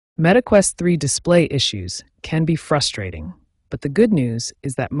Meta Quest 3 display issues can be frustrating, but the good news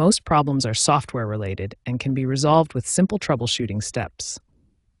is that most problems are software related and can be resolved with simple troubleshooting steps.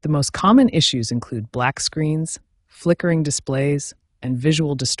 The most common issues include black screens, flickering displays, and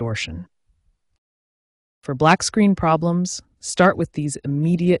visual distortion. For black screen problems, start with these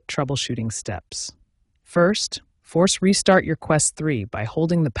immediate troubleshooting steps. First, force restart your Quest 3 by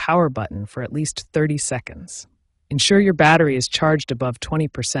holding the power button for at least 30 seconds. Ensure your battery is charged above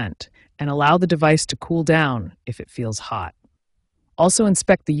 20% and allow the device to cool down if it feels hot. Also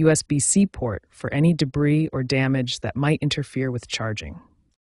inspect the USB-C port for any debris or damage that might interfere with charging.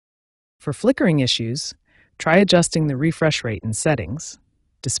 For flickering issues, try adjusting the refresh rate in settings,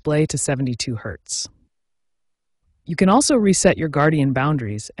 display to 72 Hz. You can also reset your Guardian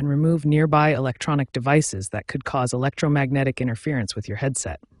boundaries and remove nearby electronic devices that could cause electromagnetic interference with your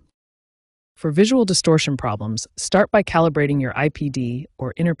headset. For visual distortion problems, start by calibrating your IPD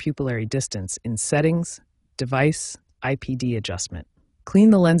or interpupillary distance in Settings, Device, IPD Adjustment.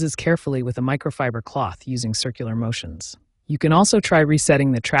 Clean the lenses carefully with a microfiber cloth using circular motions. You can also try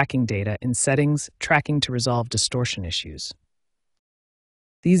resetting the tracking data in Settings, Tracking to resolve distortion issues.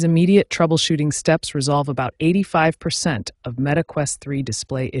 These immediate troubleshooting steps resolve about 85% of Meta Quest 3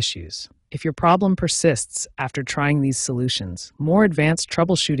 display issues. If your problem persists after trying these solutions, more advanced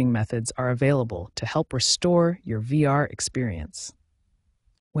troubleshooting methods are available to help restore your VR experience.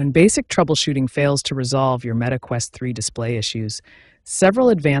 When basic troubleshooting fails to resolve your Meta Quest 3 display issues, several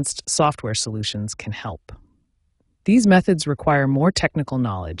advanced software solutions can help. These methods require more technical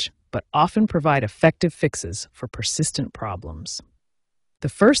knowledge, but often provide effective fixes for persistent problems. The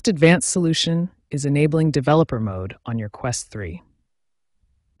first advanced solution is enabling developer mode on your Quest 3.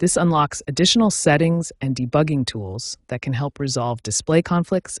 This unlocks additional settings and debugging tools that can help resolve display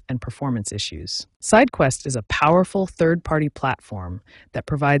conflicts and performance issues. SideQuest is a powerful third-party platform that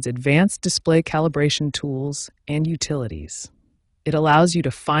provides advanced display calibration tools and utilities. It allows you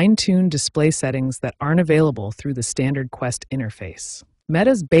to fine-tune display settings that aren't available through the standard Quest interface.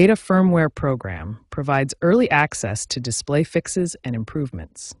 Meta's beta firmware program provides early access to display fixes and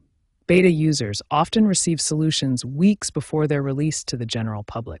improvements. Beta users often receive solutions weeks before they're released to the general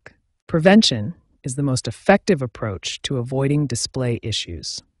public. Prevention is the most effective approach to avoiding display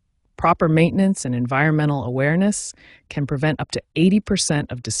issues. Proper maintenance and environmental awareness can prevent up to 80%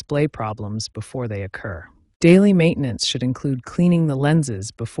 of display problems before they occur. Daily maintenance should include cleaning the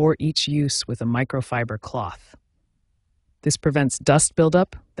lenses before each use with a microfiber cloth. This prevents dust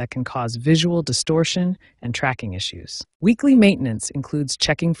buildup that can cause visual distortion and tracking issues. Weekly maintenance includes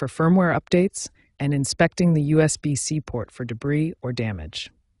checking for firmware updates and inspecting the USB-C port for debris or damage.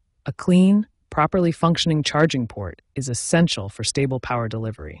 A clean, properly functioning charging port is essential for stable power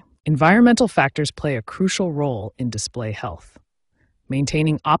delivery. Environmental factors play a crucial role in display health.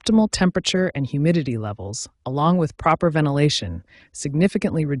 Maintaining optimal temperature and humidity levels, along with proper ventilation,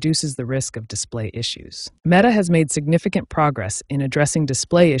 significantly reduces the risk of display issues. Meta has made significant progress in addressing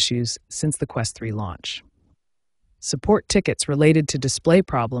display issues since the Quest 3 launch. Support tickets related to display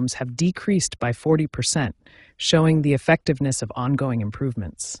problems have decreased by 40%, showing the effectiveness of ongoing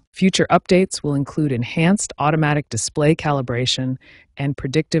improvements. Future updates will include enhanced automatic display calibration and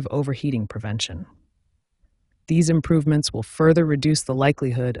predictive overheating prevention. These improvements will further reduce the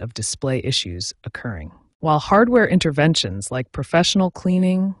likelihood of display issues occurring. While hardware interventions like professional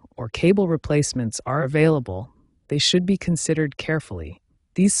cleaning or cable replacements are available, they should be considered carefully.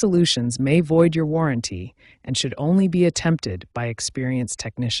 These solutions may void your warranty and should only be attempted by experienced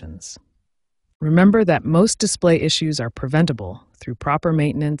technicians. Remember that most display issues are preventable through proper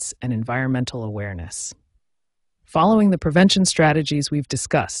maintenance and environmental awareness. Following the prevention strategies we've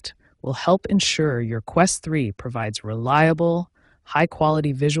discussed will help ensure your Quest 3 provides reliable,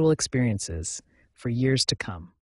 high-quality visual experiences for years to come.